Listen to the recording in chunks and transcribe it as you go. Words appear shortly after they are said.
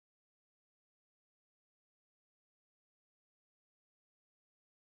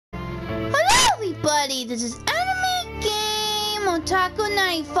everybody, this is Anime Game Otaku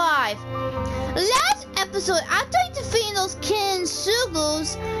 95. Last episode, after I defeated those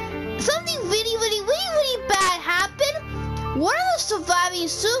Kintsugus, something really bad happened. One of the surviving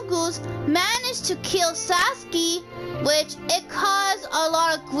Sugus managed to kill Sasuke, which it caused a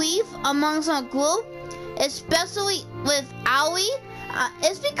lot of grief amongst our group, especially with Aoi.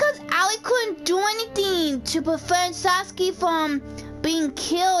 It's because Aoi couldn't do anything to prevent Sasuke from being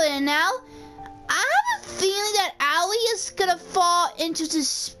killed, and now I have a feeling that Aoi is gonna fall into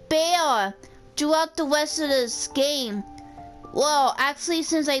despair throughout the rest of this game. Well, actually,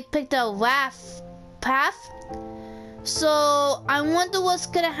 since I picked a Wrath path. So, I wonder what's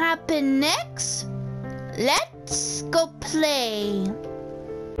gonna happen next. Let's go play.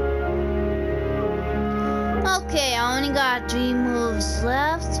 Okay, I only got 3 moves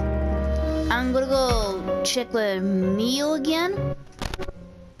left. I'm gonna go check with Miu again.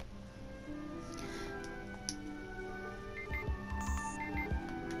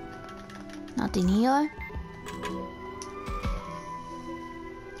 Nothing here.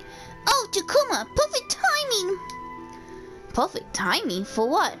 Oh, Takuma, perfect timing! Perfect timing? For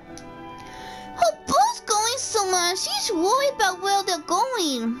what? Her boat's going somewhere. She's worried about where they're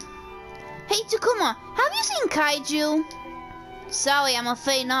going. Hey, Takuma, have you seen Kaiju? Sorry, I'm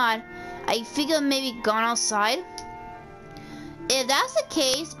afraid not. I figured maybe gone outside. If that's the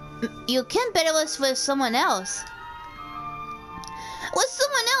case, you can better us with someone else. With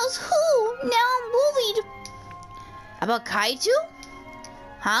someone else? Who? Now I'm worried. About Kaiju?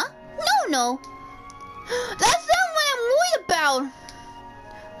 Huh? No. That's not what I'm worried about.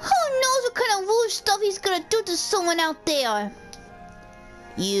 Who knows what kind of rude stuff he's gonna do to someone out there?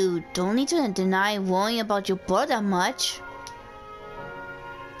 You don't need to deny worrying about your brother that much.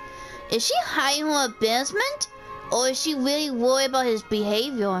 Is she hiding her embarrassment? Or is she really worried about his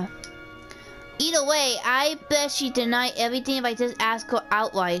behavior? Either way, I bet she denied everything if I just ask her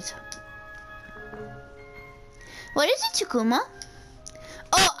outright. What is it, Takuma?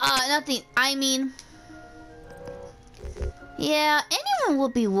 Oh, nothing. I mean... Yeah, anyone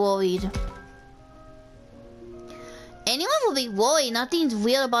would be worried. Anyone would be worried. Nothing's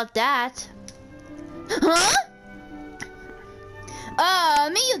real about that. Huh?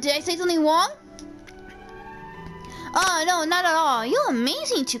 Miyu, did I say something wrong? Oh, no, not at all. You're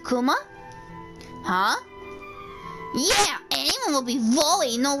amazing, Takuma. Huh? Yeah, anyone will be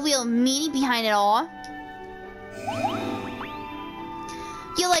worried. No real meaning behind it all.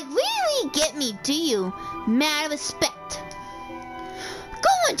 You really get me, do you? Mad respect. Go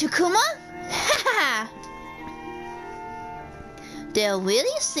on, Takuma. Haha. They're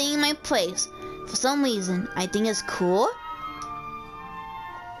really seeing my place. For some reason, I think it's cool.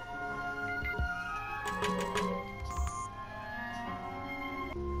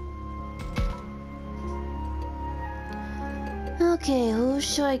 Okay, who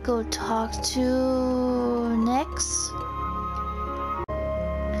should I go talk to next?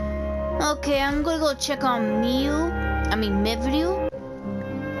 Okay, I'm gonna go check on Mivru.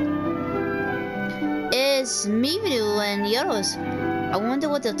 It's Mivru and the others. I wonder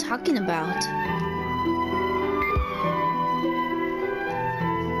what they're talking about.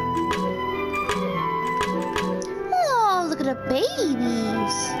 Oh, look at the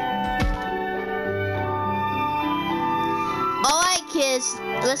babies. Alright kids,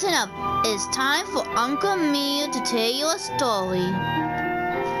 listen up. It's time for Uncle Miu to tell you a story.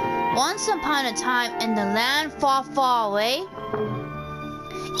 Once upon a time in the land far, far away.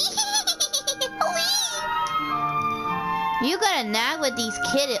 You got a knack with these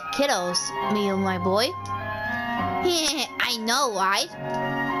kiddos, Miu, my boy. I know, right?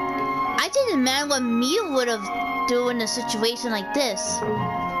 I didn't imagine what Miu would have done in a situation like this.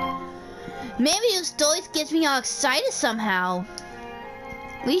 Maybe your stories gets me all excited somehow.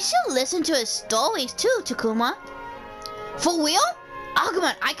 We should listen to his stories too, Takuma. For real? Oh, come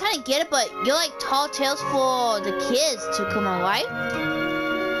on, I kind of get it, but you're like tall tales for the kids, Takuma, right?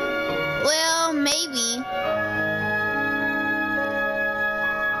 Well, maybe.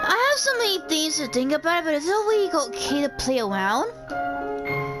 I have so many things to think about, but is it really okay to play around?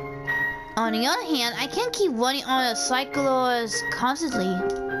 On the other hand, I can't keep running on the cyclers constantly.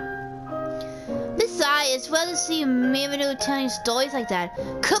 Besides, it's well to see Mivru telling stories like that.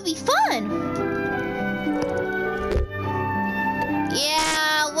 Could be fun!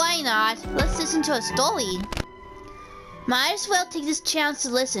 Yeah, why not? Let's listen to a story. Might as well take this chance to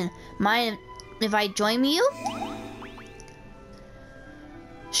listen. Mind if I join you?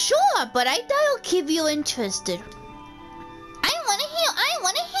 Sure, but I thought it'll keep you interested. I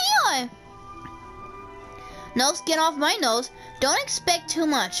wanna hear! No skin off my nose. Don't expect too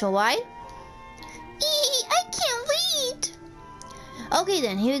much, alright? I can't wait. Okay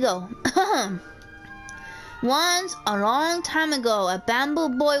then, here we go. Once, a long time ago, a bamboo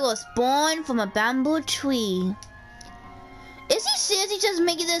boy was born from a bamboo tree. Is he seriously just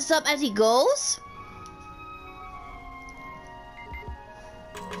making this up as he goes?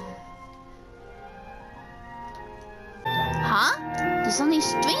 Huh? There's something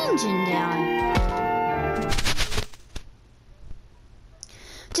strange in there.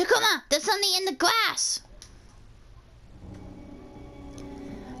 Takuma, there's something in the glass.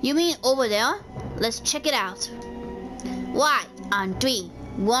 You mean over there? Let's check it out. Why? On 3.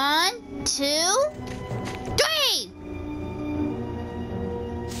 1, 2, 3!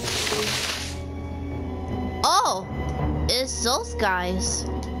 Oh, it's those guys.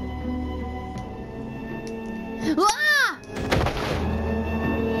 Ah!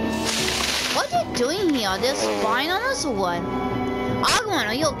 What are they doing here? They're spying on us or what? Agumon,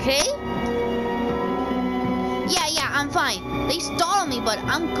 are you okay? Yeah, I'm fine. They startled me, but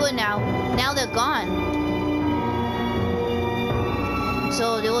I'm good now. Now they're gone.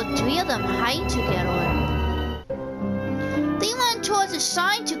 So there were 3 of them hiding together. They went towards the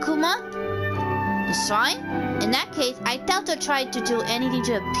sign, Takuma. The sign? In that case, I doubt they tried to do anything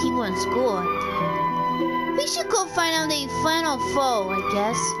to the people in school. We should go find out their final foe, I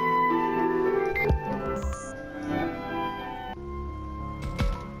guess.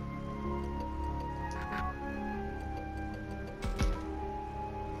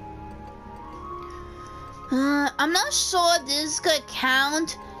 I'm not sure this could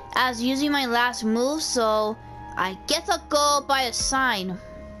count as using my last move, so I guess I'll go by a sign.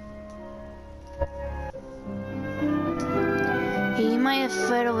 He might have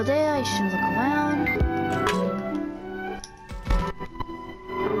fled over there. I should look around.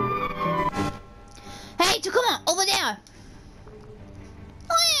 Hey, Takuma, over there!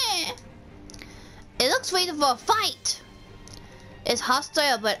 It looks ready for a fight. It's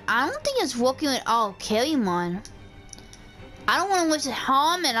hostile, but I don't think it's working with all Digimon. I don't want to wish it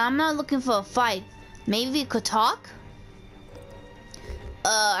harm, and I'm not looking for a fight. Maybe we could talk?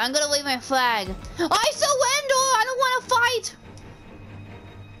 I'm gonna wave my flag. I surrender! I don't want to fight!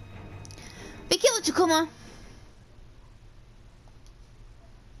 Be careful, Takuma.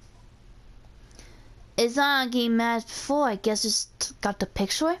 It's not a game match before. I guess it's got the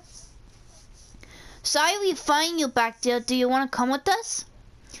picture. Sorry we find you back there. Do you want to come with us?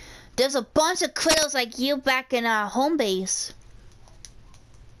 There's a bunch of critters like you back in our home base.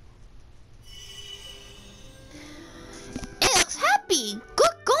 It looks happy.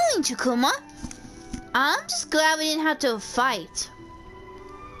 Good going, Takuma. I'm just glad we didn't have to fight.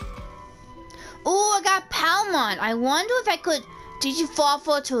 Oh, I got Palmon. I wonder if I could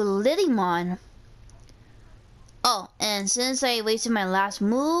Digifalfo to Lidimon. Oh, and since I wasted my last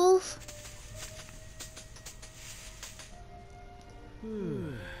move...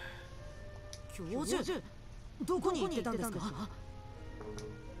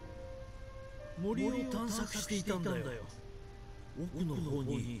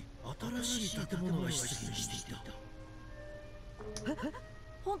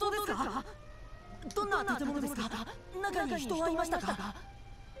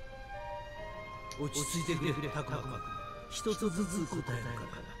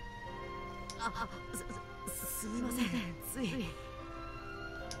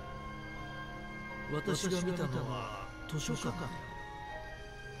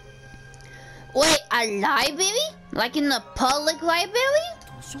 Wait, a library? Like in a public library?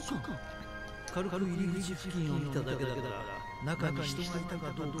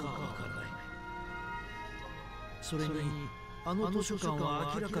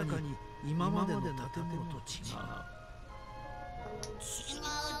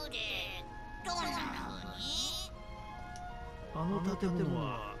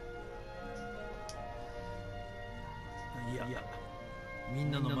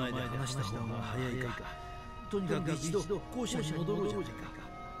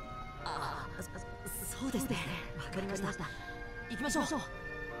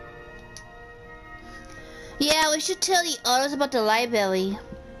 Yeah, we should tell the others about the library.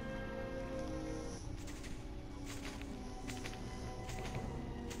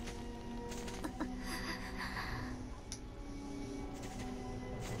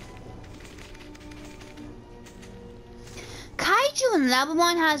 Kaiju and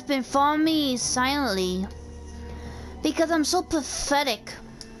Labamon has been following me silently because I'm so pathetic.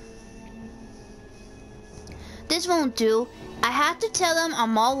 This won't do. I have to tell them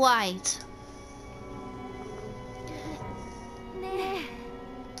I'm alright.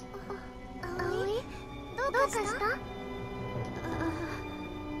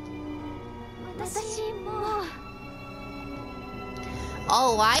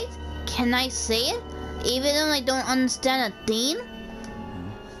 Alright, can I say it? Even though I don't understand a thing?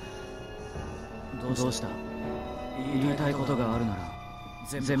 どうした？言いたいことがあるなら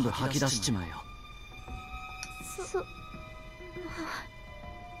全部吐き出しちまえよ。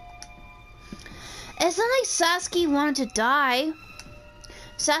It's not like Sasuke wanted to die.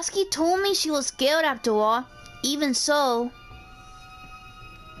 Sasuke told me she was scared after all. Even so.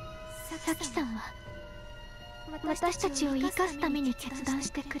 サキさんは私たちを生かすために決断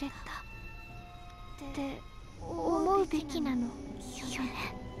してくれたって思うべきなのよ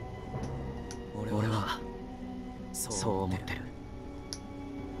ね。俺はそう思ってる。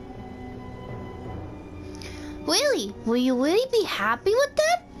Really? Will you really be happy with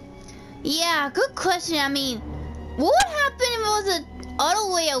that? Yeah, good question. I mean, what would happen if it was the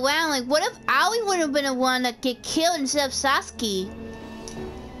other way around? Like, what if Aoi would have been the one that get killed instead of Sasuke?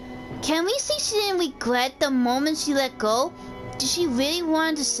 Can we say she didn't regret the moment she let go? Did she really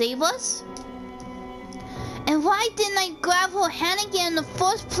want to save us? And why didn't I grab her hand again in the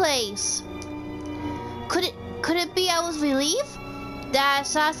first place? Could it be I was relieved that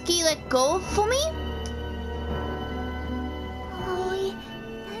Sasuke let go for me? Aoi,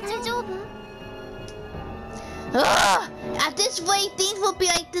 大丈夫? Ugh! At this rate, things will be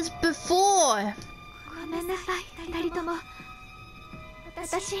like this before. ごめんなさい、二人とも。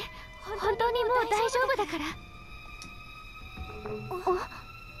私、本当にもう大丈夫だから。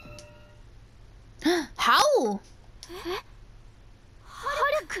How? ハ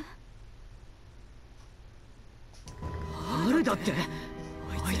ルくん。ハルだって？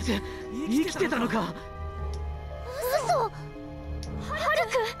あいつ生きてたのか？嘘！ハル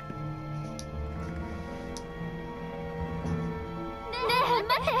くん。ねえ、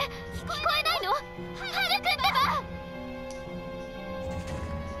待って、聞こえないの？ハルくんだば。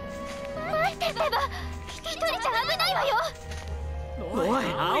待ってば、一人じゃ危ないわよ。おい、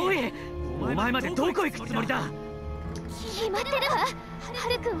葵、お前までどこ行くつもりだ？決まってるわ。ハ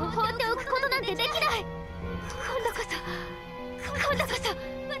ルくんを放っておくことなんてできない。今度こそ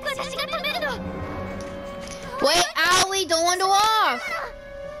私が止めるの。Wait, Aoi, don't wander off.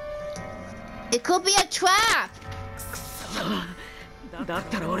 It could be a trap. だっ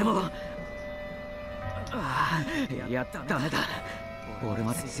たら俺も。いや、ダメだ。俺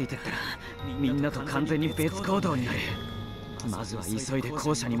までついてったらみんなと完全に別行動になる。まずは急いで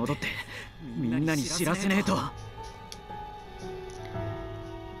校舎に戻ってみんなに知らせねえと。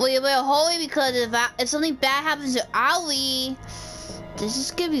Wait, hold it, because if something bad happens to Aoi, this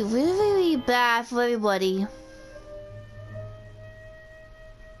is gonna be really, really bad for everybody.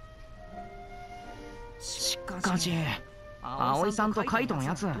 しかし、葵さんとカイトの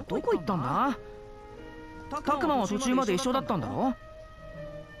やつどこ行ったんだ？タクマは途中まで一緒だったんだろ？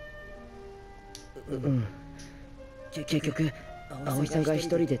うん。結局、葵さんが一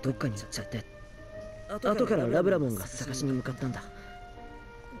人でどっかに行っちゃって、後からラブラモンが探しに向かったんだ。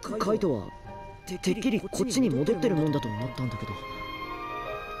カイトはてっきりこっちに戻ってるもんだと思ったんだけど。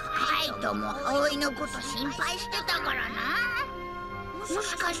カイトも葵のこと心配してたからな。も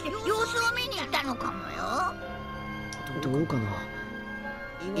しかして様子を見に行ったのかもよ。どうかな。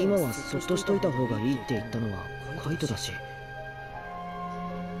今はそっとしといた方がいいって言ったのはカイトだし。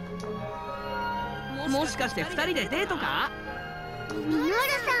もしかして二人でデートか？ミノルさ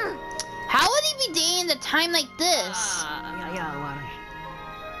ん。How would he be dating at a time like this? いや悪い。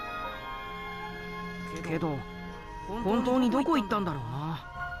けど本当にどこ行ったんだろうな。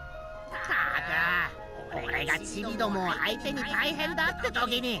たく、俺がチビどもを相手に大変だって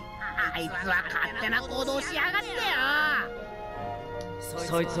時にあいつは勝手な行動しやがってよ。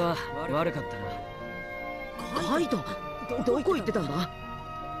そいつは悪かったな。カイト、どこ行ってたんだ？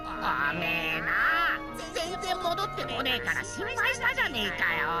おめえな、全然戻ってこねえから心配したじゃねえ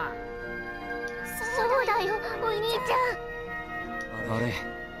かよ。そうだよ、お兄ちゃん。あれ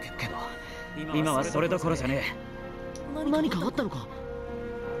けど今はそれどころじゃねえ。何かあったのか？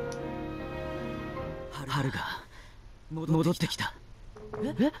ハルが戻ってきた。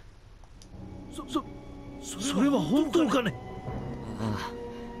え？それは本当かね？ああ、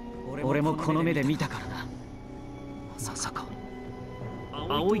俺もこの目で見たからな。まさか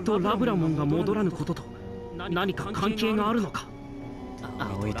葵とラブラモンが戻らぬことと何か関係があるのか？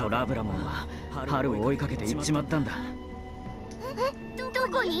葵とラブラモンはハルを追いかけて行っちまったんだ。ど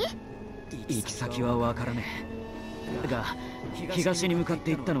こに？行き先は分からねえが東に向かっ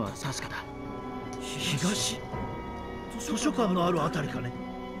て行ったのは確かだ。東？図書館のあるあたりかね？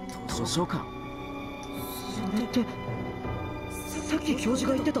図書館？それってさっき教授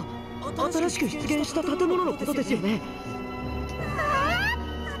が言ってた新しく出現した建物のことですよね。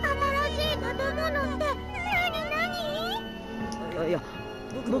新しい建物って何？いや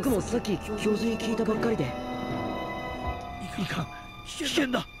僕もさっき教授に聞いたばっかりで。いかん、危険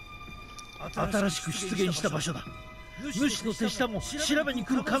だ。新しく出現した場所だ。主の手下も調べに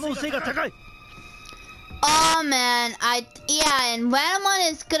来る可能性が高い。Oh man, yeah, and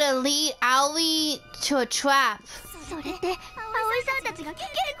Venomon is gonna lead Aoi to a trap. それって葵さんたちが危険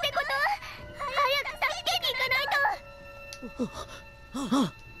ってこと？早く助けに行かないと。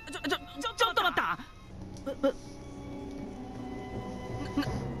ちょっと待った。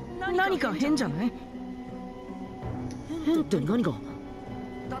何か変じゃない？変って何が？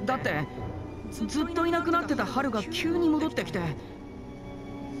だってずっといなくなってた春が急に戻ってきて、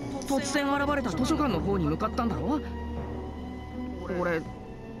突然現れた図書館の方に向かったんだろ？俺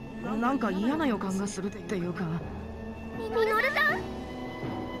なんか嫌な予感がするっていうか。ミノルさん、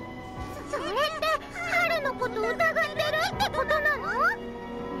それって春のこと疑ってるってことなの？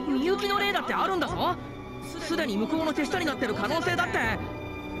みゆきの霊だってあるんだぞ。すでに向こうの手下になってる可能性だって。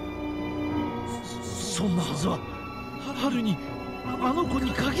そんなはずは。春にあの子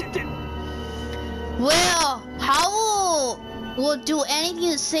に限って。Well, Howell will do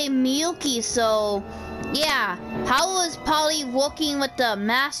anything to save Miyuki, so yeah, Howell is probably working with the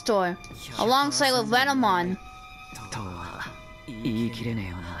Master alongside with Venomon. とは言い切れねえ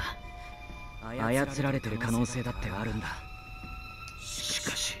よな。操られてる可能性だってあるんだ。し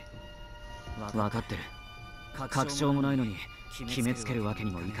かし分かってる。確証もないのに決めつけるわけ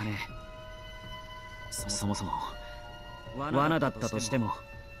にもいかねえ。そもそも罠だったとしても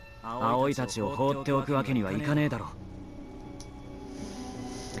葵たちを放っておくわけにはいかねえだろ。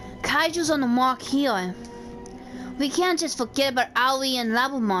Kaiju's on the mark here. We can't just forget about Aoi and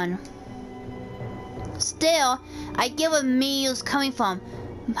Labumon. Still, I get where Miyu's coming from.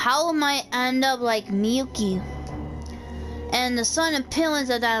 How might end up like Miyuki. And the sun and pillars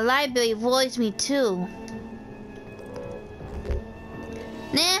of that library worries me too.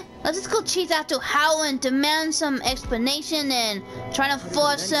 Nah, let's just go chase after Howell and demand some explanation and try to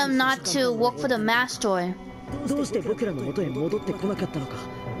force him not to work for the Master. どうして僕らの元へ戻ってこなかったのか。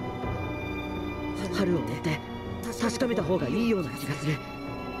春を追って確かめた方がいいような気がする。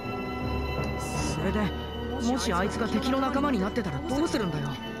それでもしあいつが敵の仲間になってたらどうするんだよ。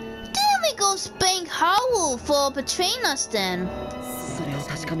 Then we go spank Howell for betraying us then. それを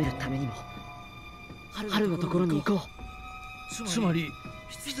確かめるためにも春のところに行こう。つまり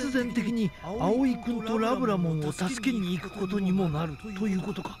必然的に葵君とラブラモンを助けに行くことにもなるという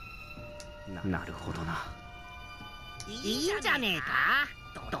ことか。なるほどな。いいんじゃねえか。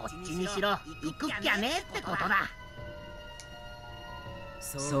どっちにしろ行くっきゃねえってことだ。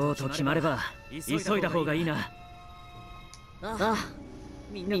そうと決まれば急いだ方がいいな。ああ、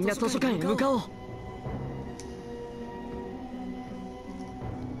みんな図書館へ向かおう。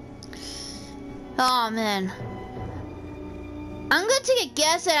Oh man. I'm gonna take a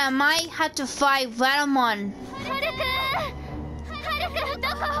guess that I might have to fight Venomon. ハルくんど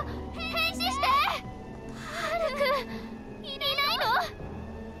こ？返事して。ハルくんいないの？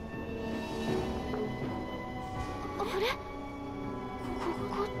あれ？こ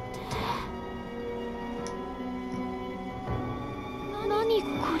こって何こ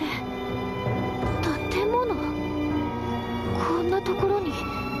れ？建物？こんなところに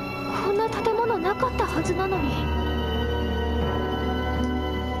こんな建物なかったはずなのに。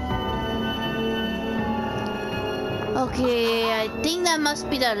Okay, I think that must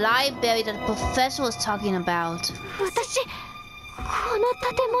be the library that the professor was talking about. 私、この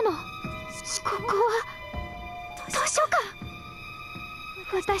建物、ここは図書館。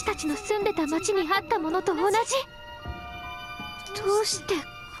私たちの住んでた町にあったものと同じ。どうして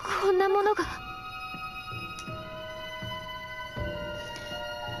こんなものが。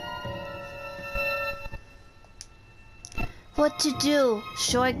What to do?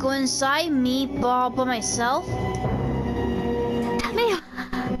 Should I go inside, me all by myself? ダメよ。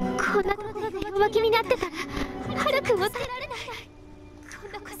こんなところで弱気になってたら、ハルくんを助けられない。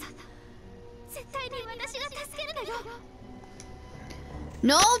今度こそ絶対に私が助けるのよ。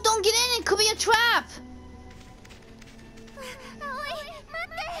No, don't get in. It could be a trap. 葵、待っ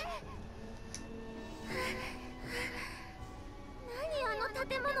て。何あの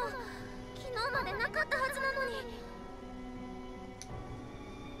建物。昨日までなかったはずなのに。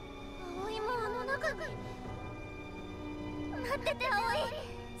葵もあの中に。待ってて葵、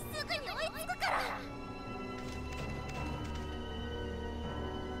すぐに追いつくから。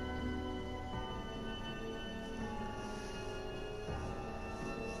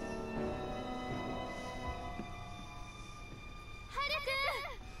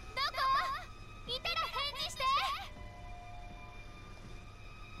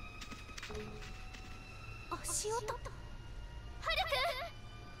足音。ハルく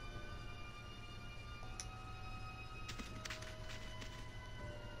ん、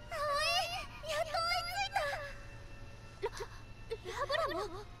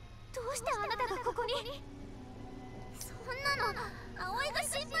こに。そんなの葵が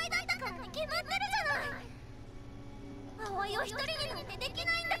心配だったからに決まってるじゃない。葵を一人になんてでき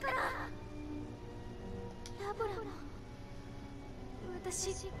ないんだから。ラブラも私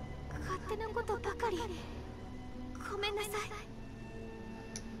勝手なことばかり。ごめんなさい。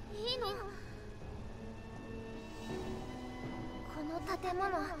いいの。この建物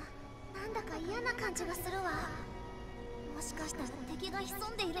なんだか嫌な感じがするわ。もしかしたら敵が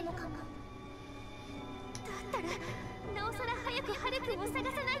潜んでいるのかも。だったらなおさら早くハルくんを探さな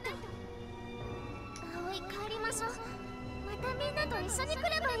いと。葵、帰りましょう。またみんなと一緒に来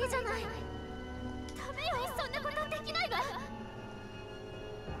ればいいじゃない。ダメよ、そんなことできないわ。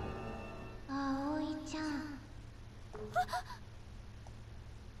葵ちゃん。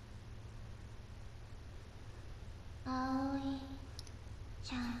葵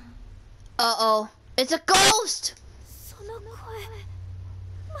ちゃん。Uh-oh. It's a ghost! その声、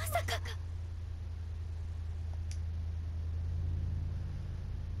まさか。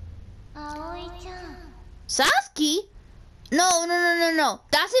葵ちゃん。Sasuke? No, no, no, no, no.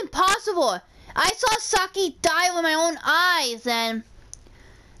 That's impossible. I saw Saki die with my own eyes and...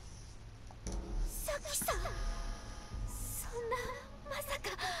 サキさん。そんな、まさ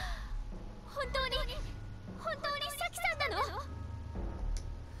か。本当にサキさんなの？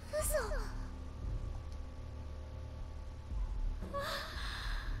嘘。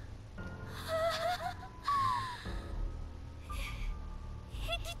生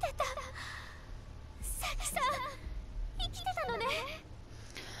きてた。サキさん、生きてたのね。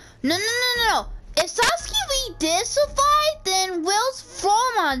No, no, no, no. If Sasuke really did survive, then where's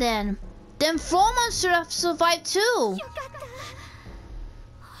Froma then? Then Froma should have survived too. よかった。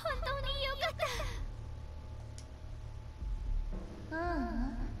本当によかった。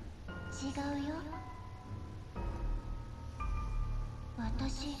違うよ。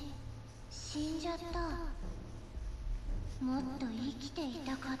私、死んじゃった。もっと生きてい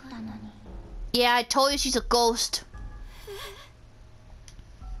たかったのに。Yeah, I told you she's a ghost.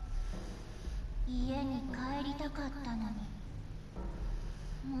 家に帰りたかったのに。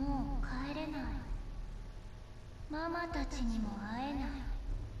もう帰れない。ママたちにも会えな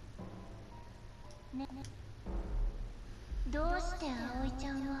い。ね。どうして葵ち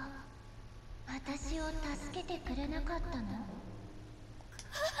ゃんは私を助けてくれなかったの？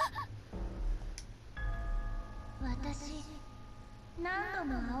私、何度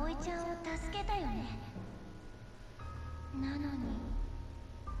も葵ちゃんを助けたよね。なのに、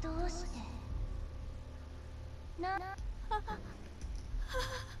どうして？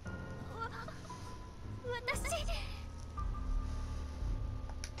私、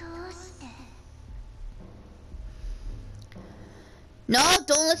どうして？ No,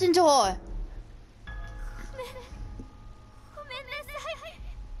 don't listen to her. ごめんなさい。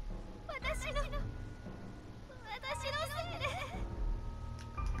私のせいで。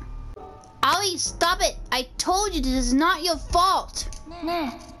Aoi, stop it! I told you this is not your fault.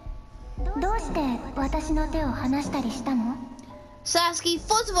 ねえ、どうして私の手を離したりしたの？ Sasuke,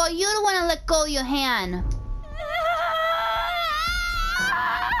 first of all, you don't want to let go of your hand. ごめんな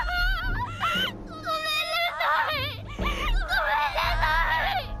さ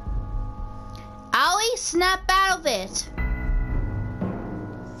い。 Aoi, snap out of it.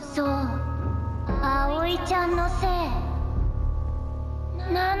 そう、葵ちゃんのせい。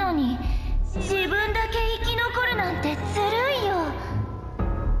なのに自分だけ生き残るなんてずるいよ。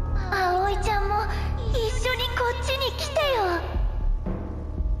葵ちゃんも一緒にこっちに来てよ。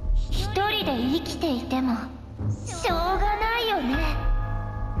一人で生きていてもしょうがないよね。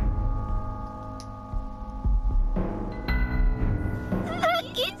さ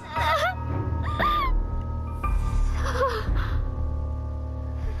きさん。そう、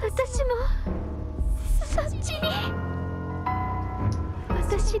私もそっちに。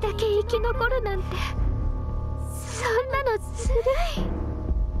私だけ生き残るなんて、そんなのずるい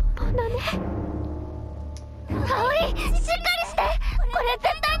ものね。葵、しっかりして。これ絶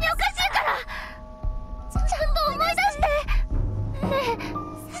対におかしいから。ちゃんと思い出して。ねえ、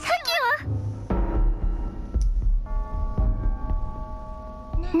さっき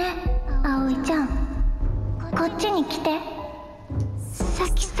は。ねえ、葵ちゃん、こっちに来て。さ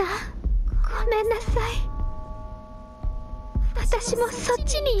きさん、ごめんなさい。私もそっ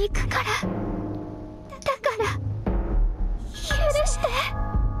ちに行くから。だから許して。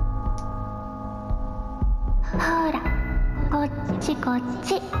ほら、こっちこっ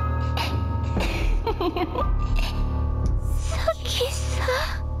ち。さきさん。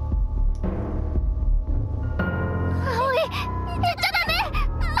葵、行っちゃダメ。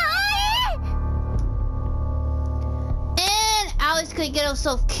And Aoi's gonna get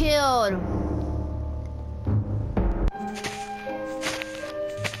herself killed.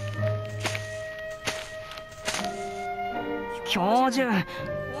 教授、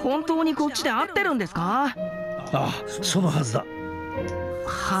本当にこっちで合ってるんですか？ああ、そのはずだ。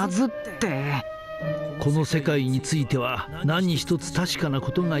はずって。この世界については何一つ確かな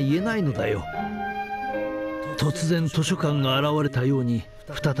ことが言えないのだよ。突然図書館が現れたように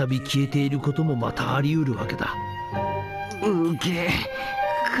再び消えていることもまたあり得るわけだ。うげえ、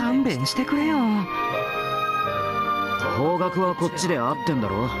勘弁してくれよ。方角はこっちで合ってんだ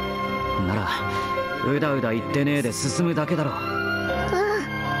ろ。ならうだうだ言ってねえで進むだけだろ。ん？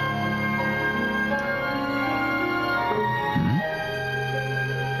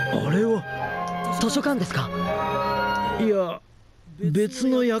あれは図書館ですか？いや、別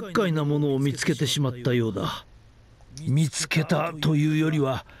の厄介なものを見つけてしまったようだ。見つけたというより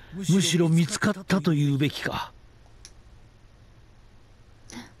はむしろ見つかったというべきか。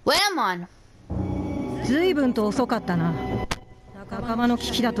Waymon! 随分と遅かったな。仲間の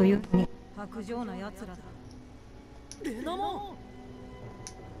危機だというのに薄情な奴らだ。レナモン。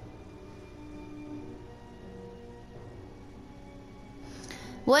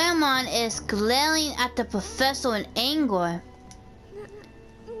Waymon is glaring at the professor in anger.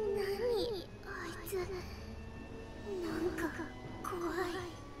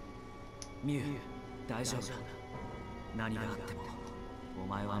 ミュウ、大丈夫だ。何があってもお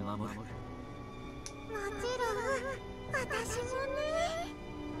前は守る。もちろん、私もね。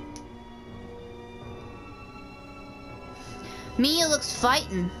Mia looks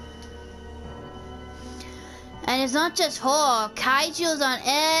frightened. And it's not just her. Kaiju's on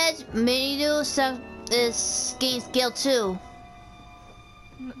edge. Miru is getting scared too.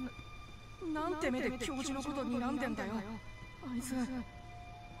 なんて目で教授のことに睨んでんだよ、あいつ。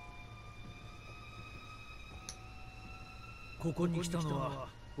ここに来たのは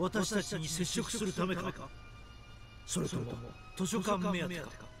私たちに接触するためか、それとも図書館目当てか、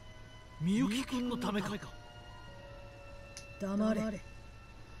みゆきくんのためか。黙れ。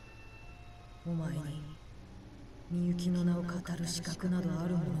お前にみゆきの名を語る資格などあ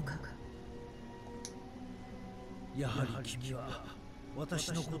るものか。やはり君は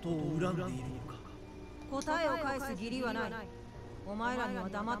私のことを恨んでいるのか。答えを返す義理はない。お前らには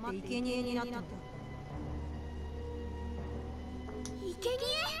黙って生贄になったんだ。生贄？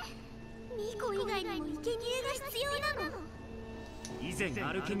ミコ以外にも生贄が必要なの？以前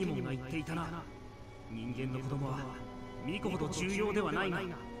アルケニモンが言っていたな。人間の子供はミコほど重要ではないが、十分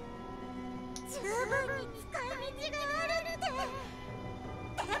に使い道があるって。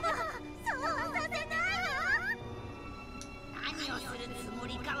でもそうはさせないわ。何をするつも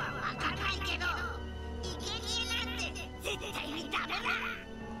りかはわからないけど、生贄なんて絶対にダメだ。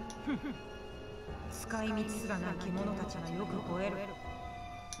使い道すらない獣たちがよく吠える。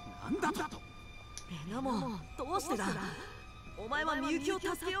なんだと？レナモン、どうしてだ？お前はみゆきを助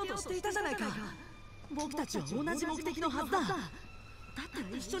けようとしていたじゃないか。僕たちは同じ目的のはずだ。だったら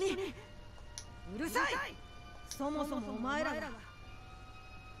一緒に。うるさい。そもそもお前らが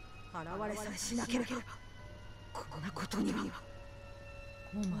現れさえしなければこんなことには。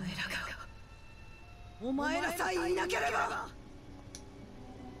お前らさえいなければ。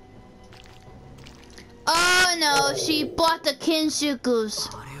Oh no, she bought the Kinshukus.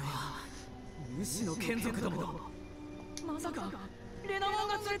 あれは主の眷属ども。まさかレナモン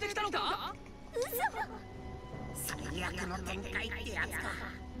が連れてきたのか？最悪の展開ってやつか。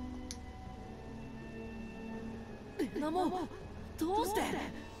レナモン、どうして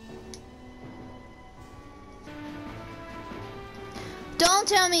？Don't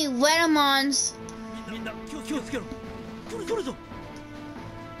tell me Wetamon's. みんな気をつけろ。来るぞ。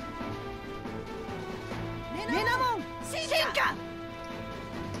レナモン進化。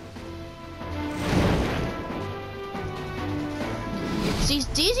She's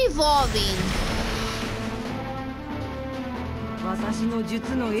digivolving. 私の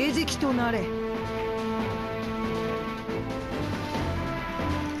術の餌食となれ。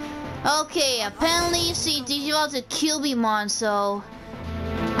Okay, apparently she digivolves a Cubimon, so...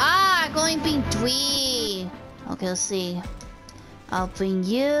 going to be 3. Okay, let's see. I'll bring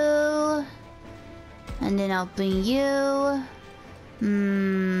you... And then I'll bring you...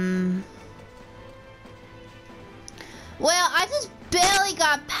 Well, I just barely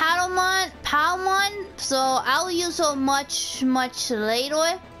got Palmon, so I'll use her much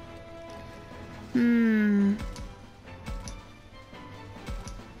later.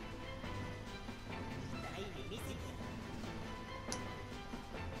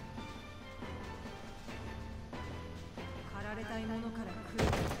 狩られたいものから来る。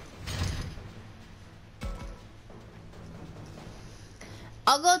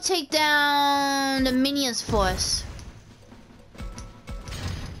I'll go take down the minions force.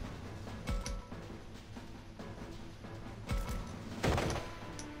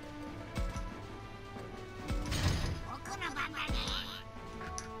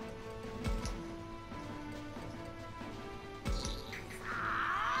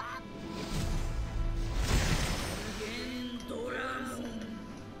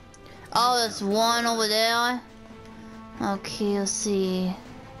 Oh, there's one over there. Okay, let's see.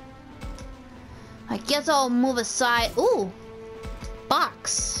 I guess I'll move aside. Ooh,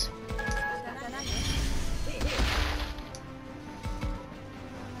 box.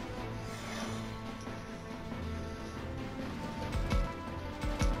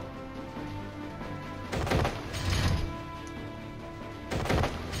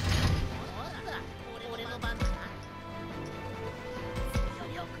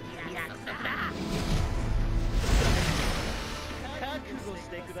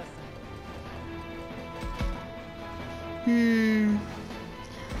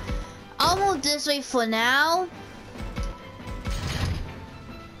 I'll move this way for now.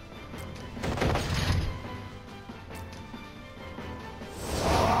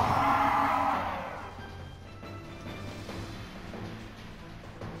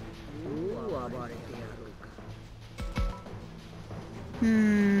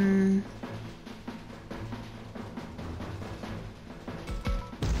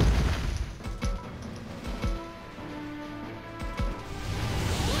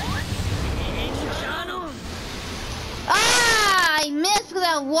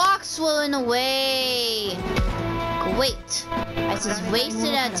 Walks were in the way. Great. I just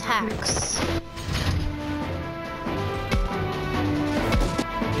wasted attacks.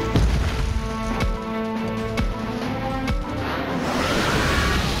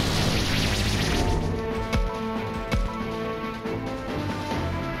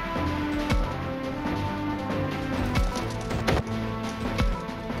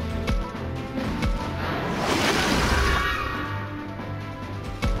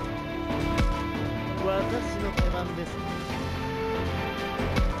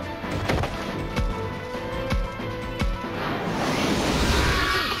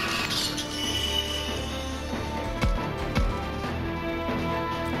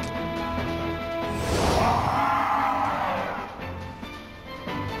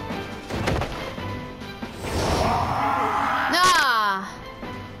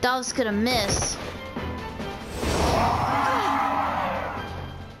 That was gonna miss.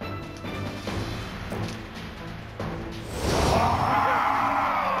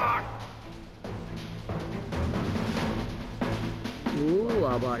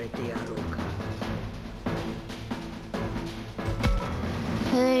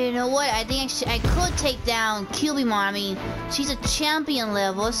 Hey, you know what? I think I could take down Digimon. I mean, she's a champion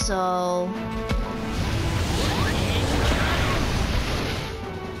level, so.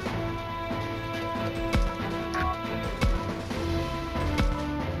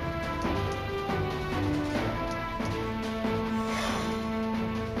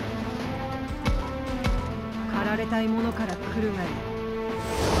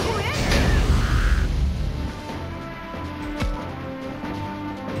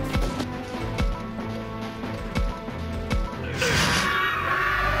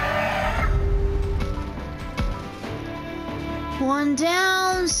 One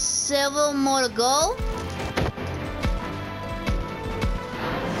down, several more to go.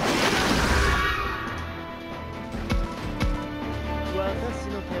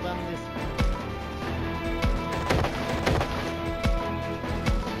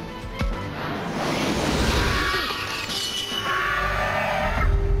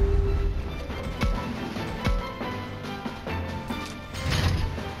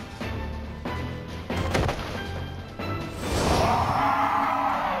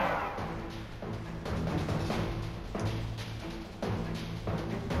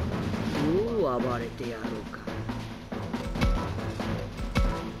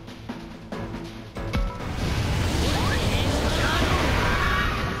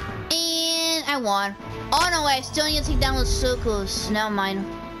 And I won. Oh no, I still need to take down those circles. Never mind.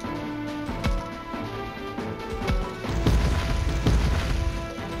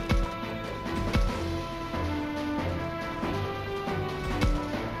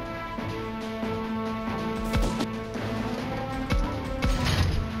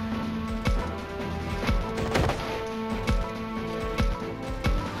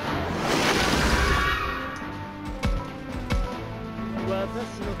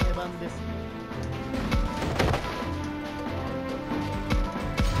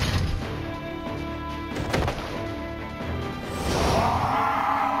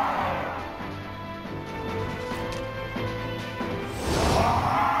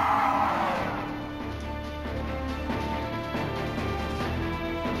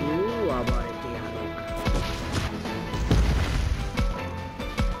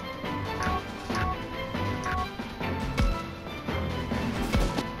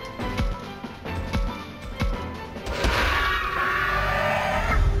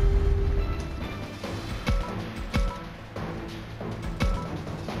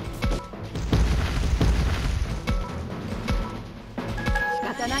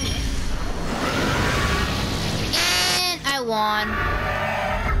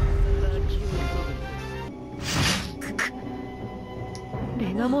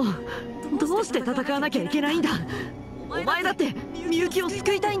 ナモン、どうして戦わなきゃいけないんだ。お前だってみゆきを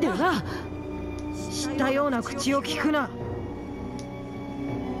救いたいんだよな。知ったような口を聞くな。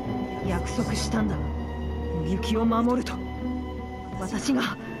約束したんだ、みゆきを守ると。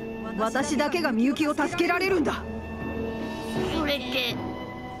私だけがみゆきを助けられるんだ。それって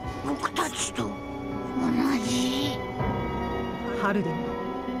僕たちと同じ。春でも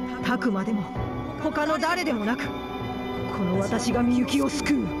タクマでも他の誰でもなく、この私がみゆきを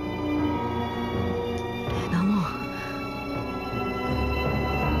救う。ナモン、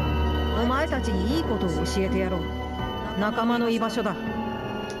お前たちにいいことを教えてやろう。仲間の居場所だ。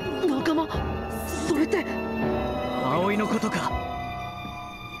仲間？それって葵のことか。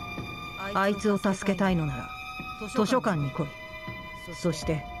あいつを助けたいのなら図書館に来い。そし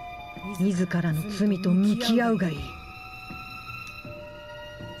て自らの罪と向き合うがいい。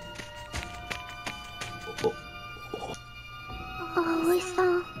葵さ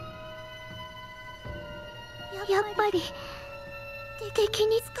ん、やっぱり敵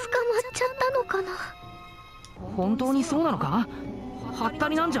に捕まっちゃったのかな。本当にそうなのか？はった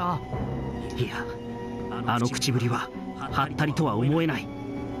りなんじゃ。いや、あの口ぶりははったりとは思えない。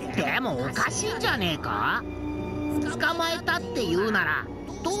でもおかしいんじゃねえか。捕まえたって言うなら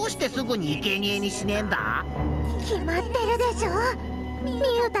どうしてすぐに生贄にしねえんだ。決まってるでしょ。ミ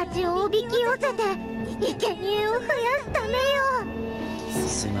ユたちをおびき寄せて生贄を増やすためよ。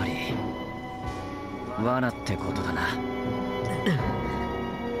つまり罠ってことだな。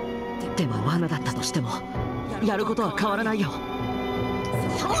でも罠だったとしてもやることは変わらないよ。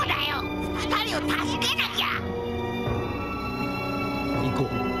そうだよ、二人を助けなきゃ。行こ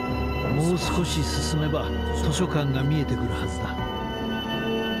う。もう少し進めば図書館が見えてくるはずだ。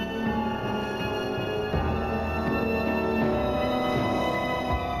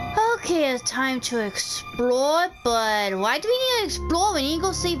Okay, it's time to explore, but why do we need to explore? We need to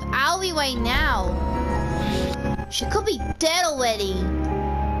go save Aoi right now. She could be dead already.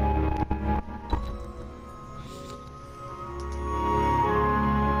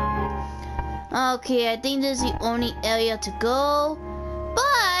 Okay, I think this is the only area to go.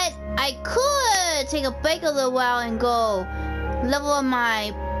 But I could take a break a little while and go level up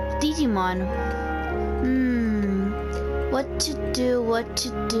my Digimon. What to do?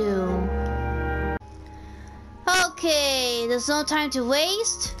 Okay, there's no time to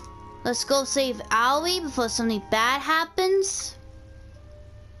waste. Let's go save Aoi before something bad happens.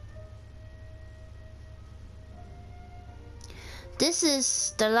 This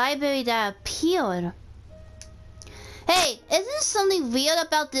is the library that appeared. Hey, isn't there something weird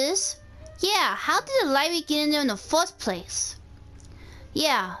about this? Yeah, how did the library get in there in the first place?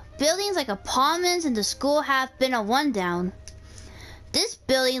 Yeah, buildings like apartments and the school have been a rundown. This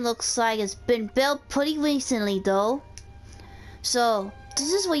building looks like it's been built pretty recently though. So,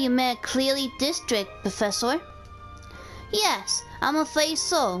 this is what you meant clearly district, Professor? Yes, I'm afraid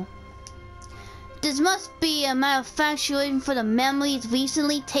so. This must be a manufacturing for the memories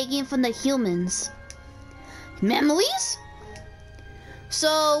recently taken from the humans. Memories? So,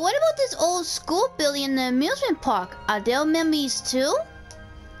 what about this old school building in the amusement park? Are there memories too?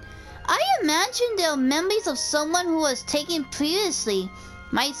 I imagine there are memories of someone who was taken previously.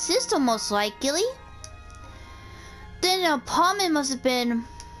 My sister most likely. Then the apartment must have been...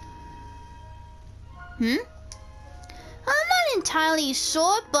 I'm not entirely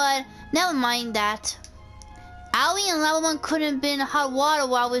sure, but never mind that. Aoi and Lava couldn't have been in hot water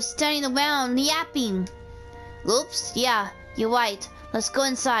while we're standing around yapping. Oops, yeah, you're right. Let's go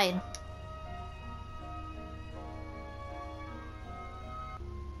inside.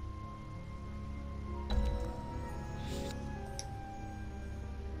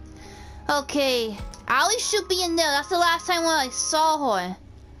 Okay, Aoi should be in there. That's the last time when I saw her.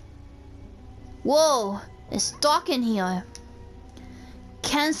 Whoa, it's dark in here.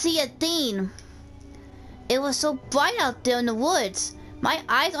 Can't see a thing. It was so bright out there in the woods. My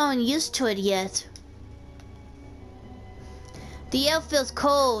eyes aren't used to it yet. The air feels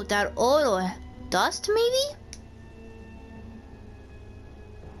cold, that odor. Dust, maybe?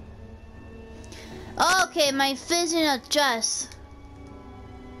 Okay, my vision adjusts.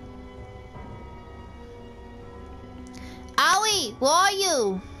 Aoi, where are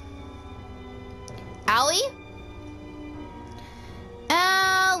you? Aoi?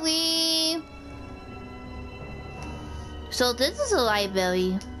 Aoi! So this is a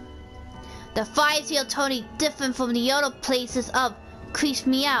library. The vibes here are totally different from the other places up. Creeps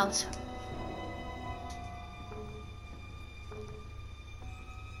me out.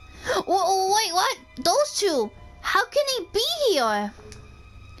 Wait, what? Those two? How can they be here?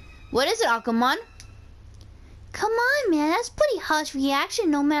 What is it, Akamon? Come on, man. That's pretty harsh reaction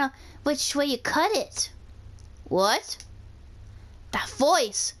no matter which way you cut it. What? That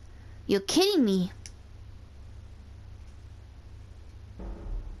voice. You're kidding me.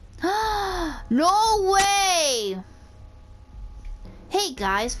 No way! Hey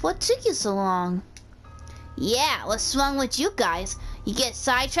guys, what took you so long? Yeah, what's wrong with you guys? You get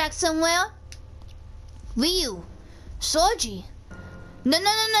sidetracked somewhere? Ryu, Soji. No.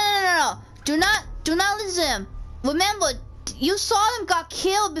 Do not listen to him. Remember, you saw them got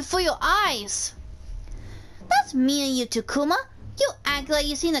killed before your eyes. That's mean of you, Takuma. You act like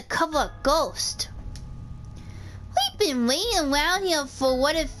you seen the cover of Ghost. We've been waiting around here for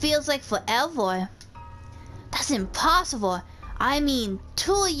what it feels like forever. That's impossible. I mean,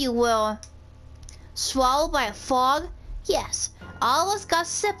 two of you were swallowed by a fog. Yes, all of us got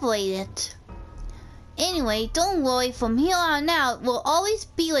separated. Anyway, don't worry. From here on out, we'll always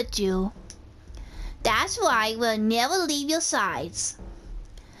be with you. That's right. We'll never leave your sides.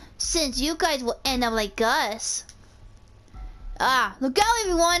 Since you guys will end up like us. Ah, look out,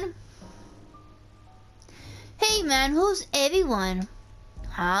 everyone! Hey, man, who's everyone?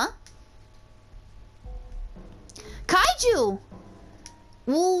 Huh? Kaiju!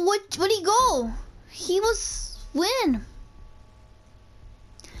 Well, where'd he go? He was when?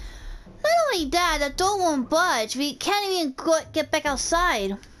 Not only that, the door won't budge. We can't even get back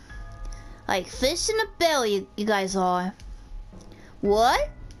outside. Like fish in a barrel, you guys are. What?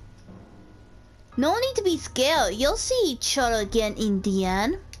 No need to be scared. You'll see each other again in the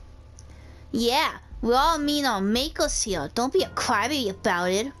end. Yeah, we all mean our makers here. Don't be a crybaby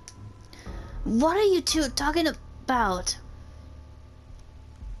about it. What are you two talking about?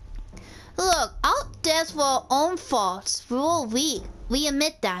 Look, our deaths were our own faults. We were weak. We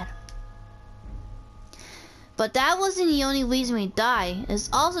admit that. But that wasn't the only reason we died. It's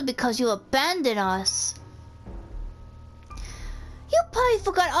also because you abandoned us. You probably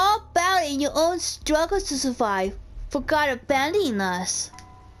forgot all about it in your own struggles to survive. Forgot abandoning us.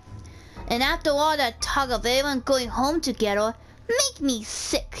 And after all that talk of everyone going home together, make me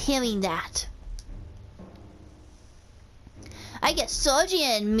sick hearing that. I guess Soji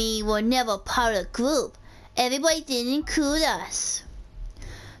and me were never part of the group. Everybody didn't include us.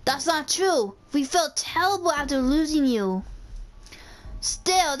 That's not true. We felt terrible after losing you.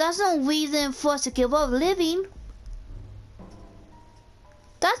 Still, that's no reason for us to give up living.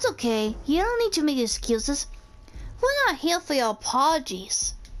 That's okay. You don't need to make excuses. We're not here for your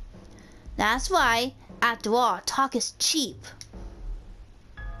apologies. That's why, after all, talk is cheap.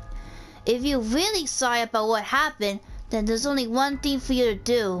 If you're really sorry about what happened, then there's only one thing for you to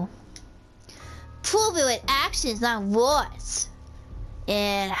do. Prove it with actions, not words.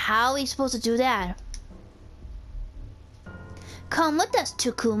 And how are we supposed to do that? Come with us,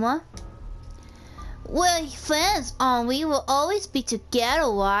 Takuma. We're friends, aren't we? We'll always be together,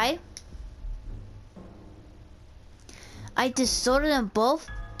 right? I disordered them both?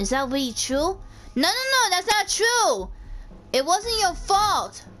 Is that really true? No, that's not true! It wasn't your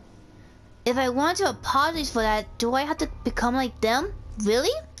fault! If I want to apologize for that, do I have to become like them?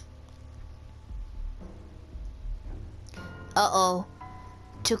 Really? Uh-oh.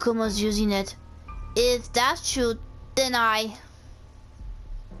 Takuma's using it. If that's true, then I...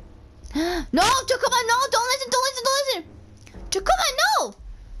 No, Takuma, no! Don't listen! Takuma, no!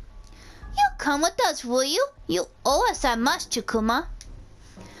 You come with us, will you? You owe us that much, Takuma.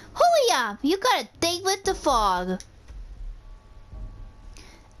 Hurry up! You got a date with the fog.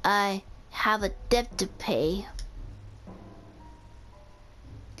 I have a debt to pay.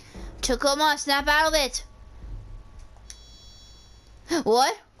 Takuma, snap out of it!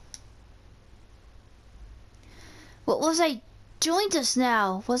 What? What was I doing just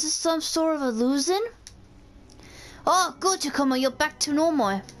now? Was this some sort of illusion? Oh, good, Takuma, you're back to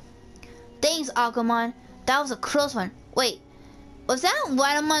normal. Thanks, Agumon. That was a close one. Wait, was that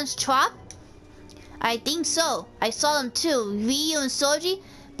Watermon's trap? I think so. I saw them too, Ryu and Soji,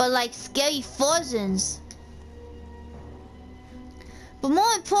 but like scary frozen's. But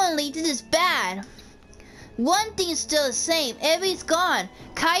more importantly, this is bad. One thing is still the same. Everybody's gone.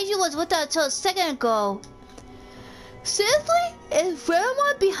 Kaiju was with us until a second ago. Seriously? Is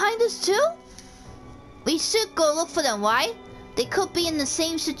Watermon behind us too? We should go look for them, right? They could be in the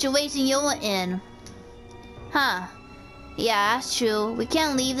same situation you were in. Huh. Yeah, that's true. We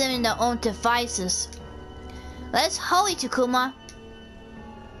can't leave them in their own devices. Let's hurry, Takuma.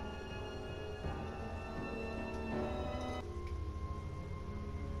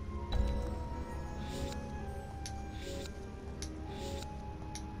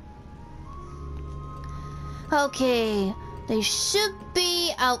 Okay, they should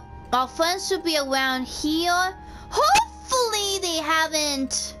be out. Our friends should be around here Hopefully they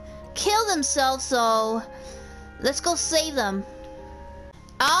haven't killed themselves, so let's go save them.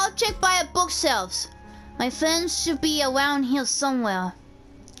 I'll check by the bookshelves. My friends should be around here somewhere.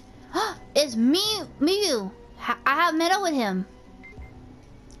 It's Miyu. I have met up with him.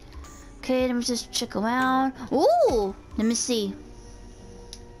 Okay, let me just check around. Ooh, let me see.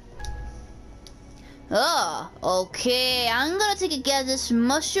 Oh, okay. I'm gonna take a guess. This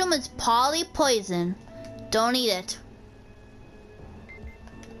mushroom is probably poison. Don't eat it.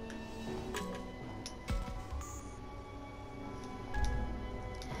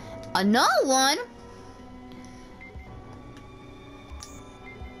 Another one?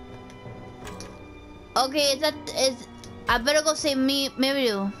 Okay, I better go say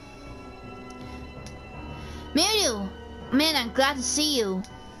Miru. Miru! Man, I'm glad to see you.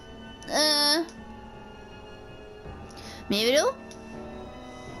 Miru?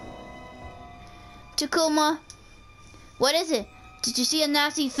 Takuma? What is it? Did you see a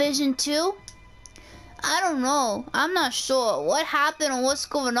nasty vision too? I don't know. I'm not sure. What happened or what's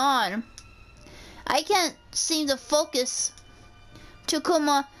going on? I can't seem to focus.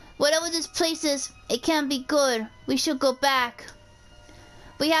 Takuma, whatever this place is, it can't be good. We should go back.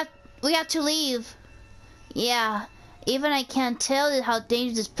 We have to leave. Yeah, even I can't tell how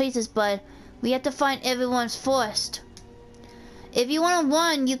dangerous this place is, but we have to find everyone's first. If you want to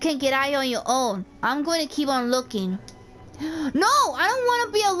run, you can't get out here on your own. I'm going to keep on looking. No, I don't want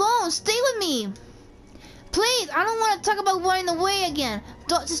to be alone. Stay with me. Please, I don't want to talk about running away again.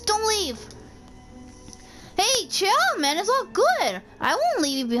 Just don't leave. Hey, chill, man. It's all good. I won't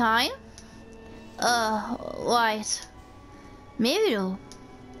leave you behind. Right. Maybe though.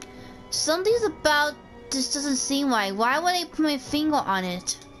 Something's about this doesn't seem right. Why would I put my finger on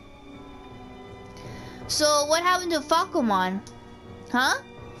it? So, what happened to Falcomon? Huh?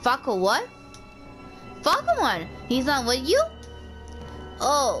 Falco what? Falcomon? He's not with you?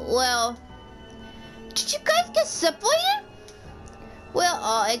 Oh, well. Did you guys get separated?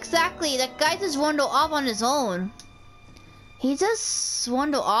 Well, exactly. That guy just wandered off on his own. He just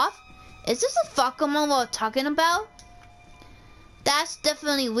wandered off? Is this the Falcomon we're talking about? That's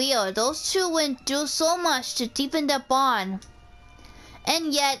definitely weird. Those two went through so much to deepen their bond.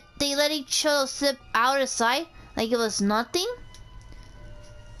 And yet, they let each other slip out of sight like it was nothing?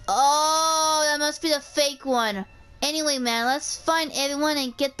 Oh, that must be the fake one. Anyway, man, let's find everyone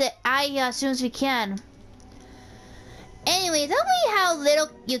and get the out of here as soon as we can. Anyway, is that way how little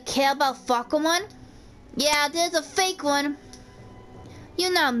you care about Falcomon? Yeah, there's a fake one.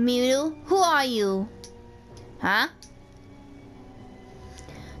 You're not Mew. Who are you? Huh?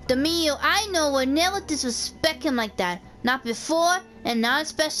 The Mew I know would never disrespect him like that. Not before, and not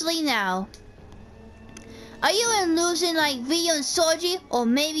especially now. Are you an illusion like Ryo and Soji? Or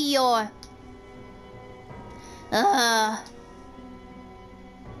maybe you're... Ah!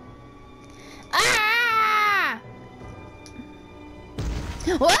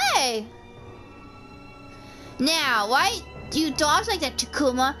 Wait! Now, why do you dodge like that,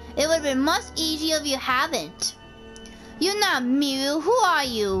 Takuma? It would have been much easier if you haven't. You're not Miru. Who are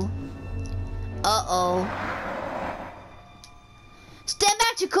you? Uh-oh. Stand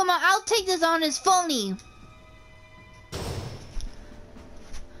back, Takuma. I'll take this on his phony.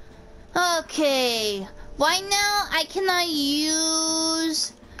 Okay. Right now, I cannot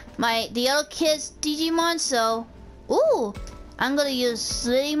use the other kid's Digimon, so... Ooh! I'm gonna use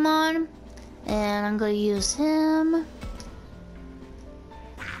Digimon, and I'm gonna use him.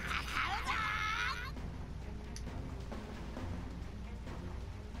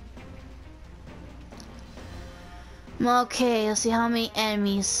 Okay, let's see how many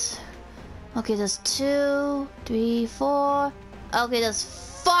enemies. Okay, there's 2, 3, 4. Okay, there's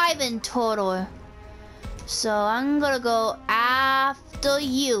 5 in total. So I'm gonna go after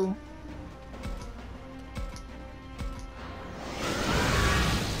you.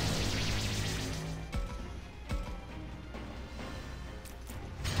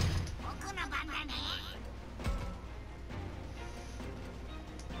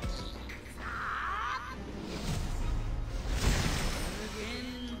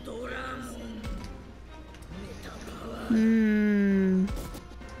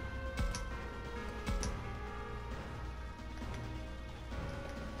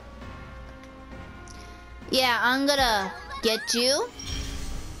 Yeah, I'm gonna get you.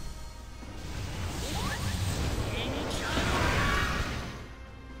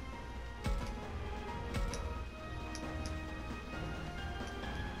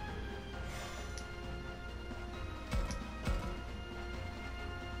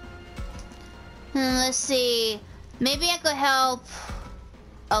 Let's see. Maybe I could help.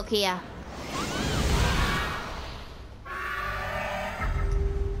 Okay, yeah.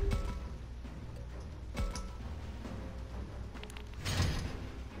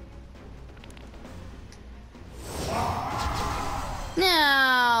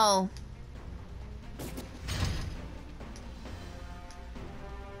 No.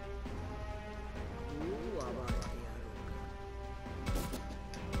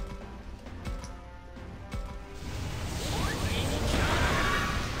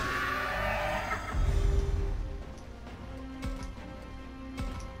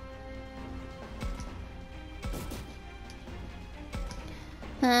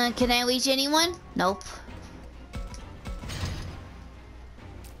 Can I reach anyone? Nope.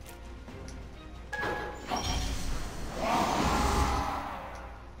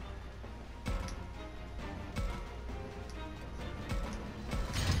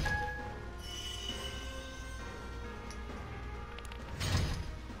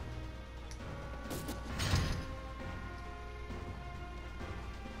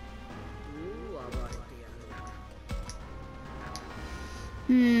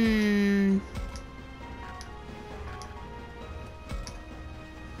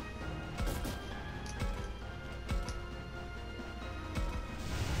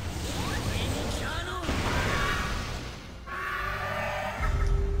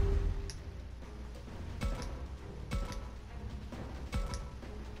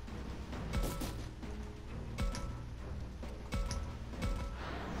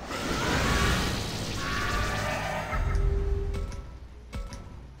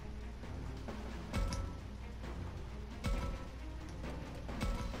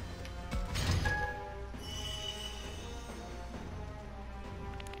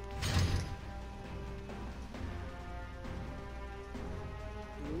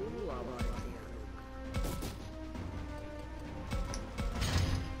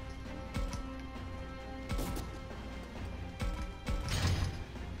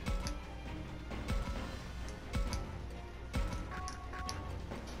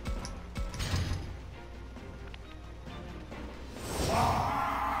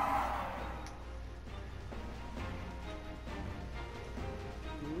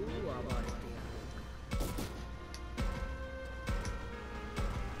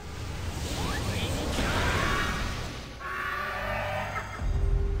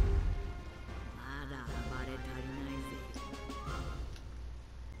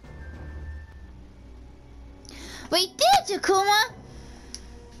 Wait, there, Takuma!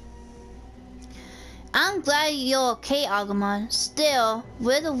 I'm glad you're okay, Agumon. Still,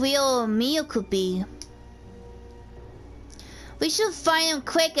 where the real Miyu could be. We should find him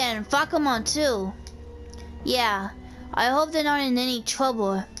quick and Fakamon too. Yeah, I hope they're not in any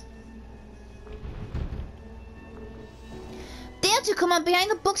trouble. There, Takuma,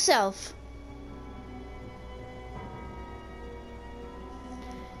 behind the bookshelf.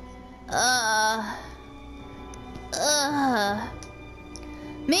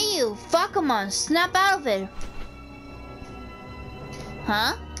 Miyu, Fakamon, snap out of it.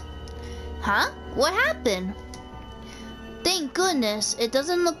 Huh? Huh? What happened? Thank goodness, it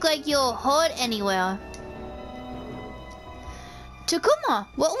doesn't look like you're hurt anywhere. Takuma,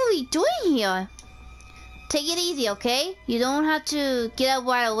 what were we doing here? Take it easy, okay? You don't have to get up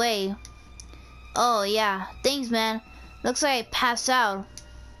right away. Oh yeah, thanks man. Looks like I passed out.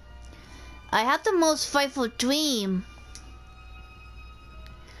 I had the most frightful dream.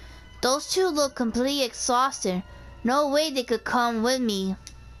 Those two look completely exhausted. No way they could come with me.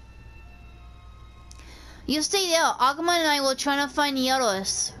 You stay there. Agumon and I will try to find the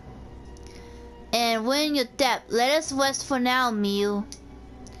others. And we're in your debt. Let us rest for now, Miyu.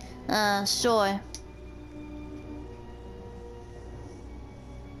 Sure.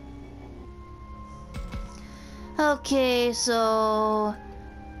 Okay, so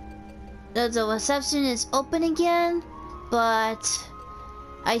the reception is open again, but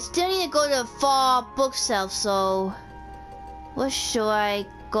I still need to go to the far bookshelf, so where should I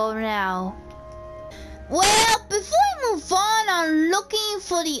go now? Well, before we move on looking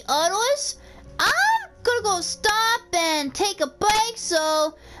for the others, I'm gonna go stop and take a break,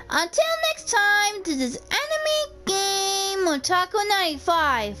 so until next time, this is Anime Game Otaku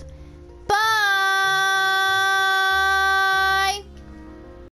 95.